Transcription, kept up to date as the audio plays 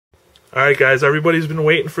Alright guys, everybody's been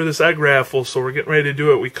waiting for this egg raffle, so we're getting ready to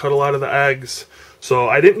do it. We cut a lot of the eggs. So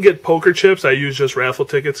I didn't get poker chips, I used just raffle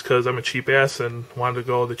tickets because I'm a cheap ass and wanted to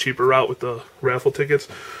go the cheaper route with the raffle tickets.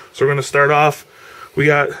 So we're going to start off. We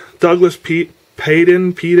got Douglas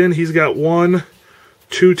Payton, he's got 1,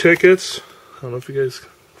 2 tickets. I don't know if you guys...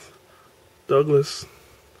 Douglas,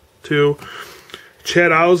 2.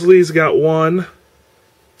 Chad Owsley's got 1.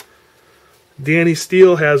 Danny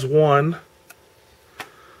Steele has 1.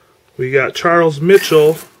 We got Charles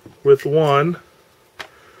Mitchell with 1.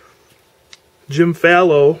 Jim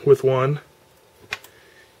Fallow with 1.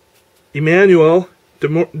 Emmanuel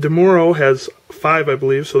DeMuro has 5, I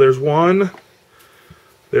believe. So there's 1.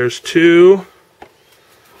 There's 2.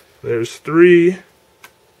 There's 3.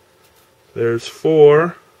 There's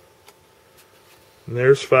 4. And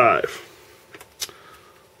there's 5.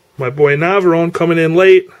 My boy Navarone coming in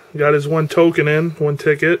late. Got his 1 token in, 1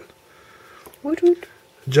 ticket. Woot woot.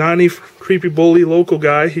 Johnny, Creepy Bully, local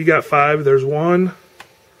guy, he got 5. There's 1,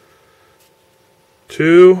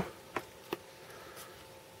 2,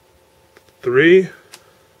 3,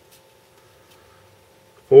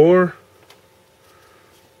 4,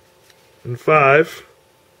 and 5.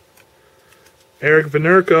 Eric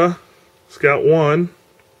Venerka has got 1.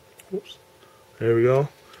 Oops. There we go.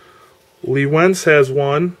 Lee Wentz has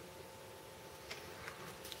 1.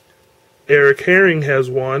 Eric Herring has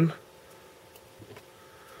 1.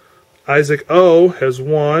 Isaac O has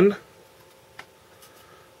 1,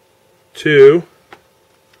 2,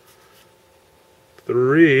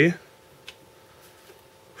 3,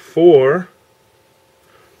 4.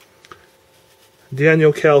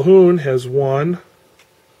 Daniel Calhoun has 1,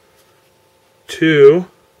 2.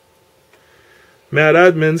 Matt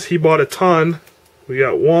Edmonds, he bought a ton. We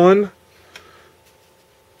got 1,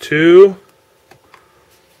 2,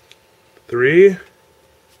 3,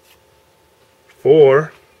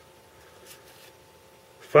 4,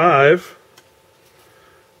 5,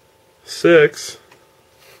 6,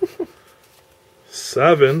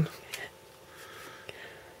 7,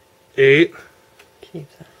 8,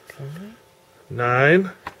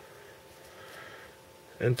 9,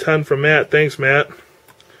 and 10 from Matt. Thanks, Matt.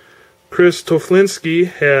 Chris Toflinski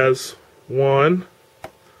has 1,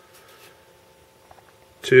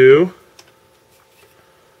 2,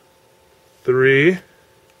 3,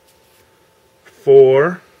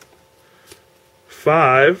 4,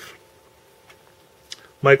 5.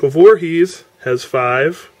 Michael Voorhees has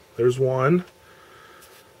 5. There's 1.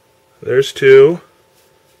 There's 2.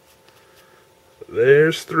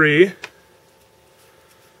 There's 3.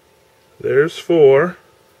 There's 4.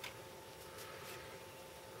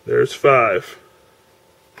 There's 5.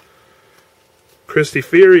 Christy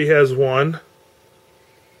Fury has 1.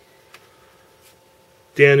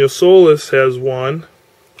 Daniel Solis has 1.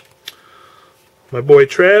 My boy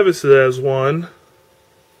Travis has 1.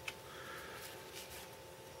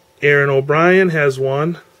 Aaron O'Brien has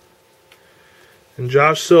 1. And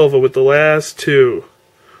Josh Silva with the last 2.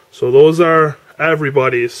 So those are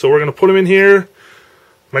everybody's. So we're going to put them in here.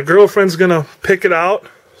 My girlfriend's going to pick it out.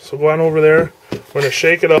 So go on over there. We're going to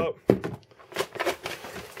shake it up.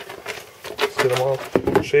 Let's get them all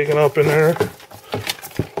shaken up in there.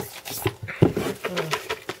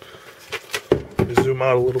 Let me zoom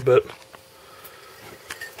out a little bit.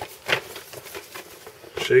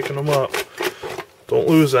 Shaking them up. Don't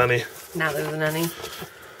lose any. Not losing any.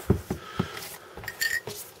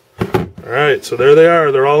 Alright, so there they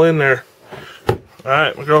are. They're all in there.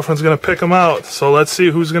 Alright, my girlfriend's going to pick them out. So let's see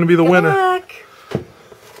who's going to be the winner. Luck.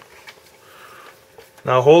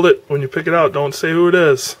 Now hold it. When you pick it out, don't say who it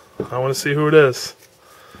is. I want to see who it is.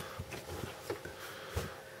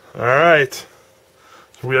 Alright.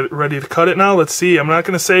 We ready to cut it now? Let's see. I'm not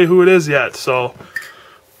going to say who it is yet, so...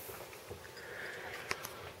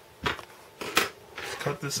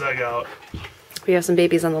 Cut this egg out. We have some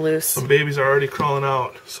babies on the loose. Some babies are already crawling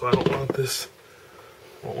out, so I don't want this.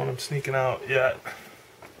 I don't want them sneaking out yet.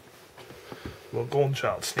 Little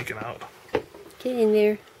Goldenchild sneaking out. Get in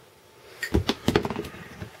there.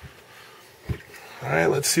 Alright,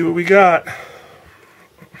 let's see what we got.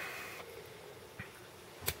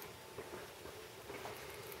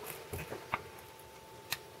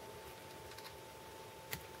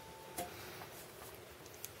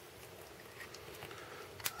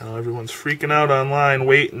 I know everyone's freaking out online,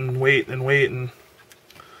 waiting.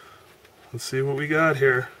 Let's see what we got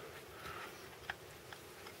here.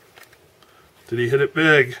 Did he hit it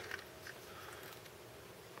big?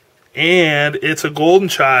 And it's a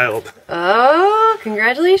Goldenchild. Oh,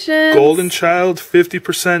 congratulations. Goldenchild,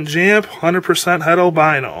 50% Jamp, 100% head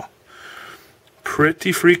albino.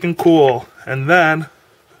 Pretty freaking cool. And then,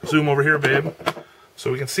 zoom over here, babe.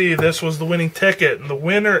 So we can see this was the winning ticket. And the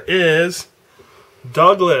winner is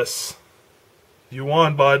Douglas. You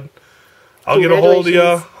won, bud. I'll get a hold of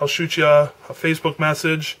you. I'll shoot you a Facebook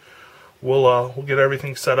message. We'll get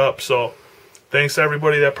everything set up. So thanks to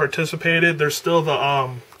everybody that participated. There's still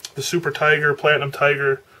the Super Tiger, Platinum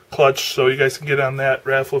Tiger clutch, so you guys can get on that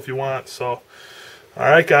raffle if you want. So, all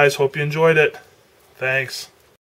right, guys. Hope you enjoyed it. Thanks.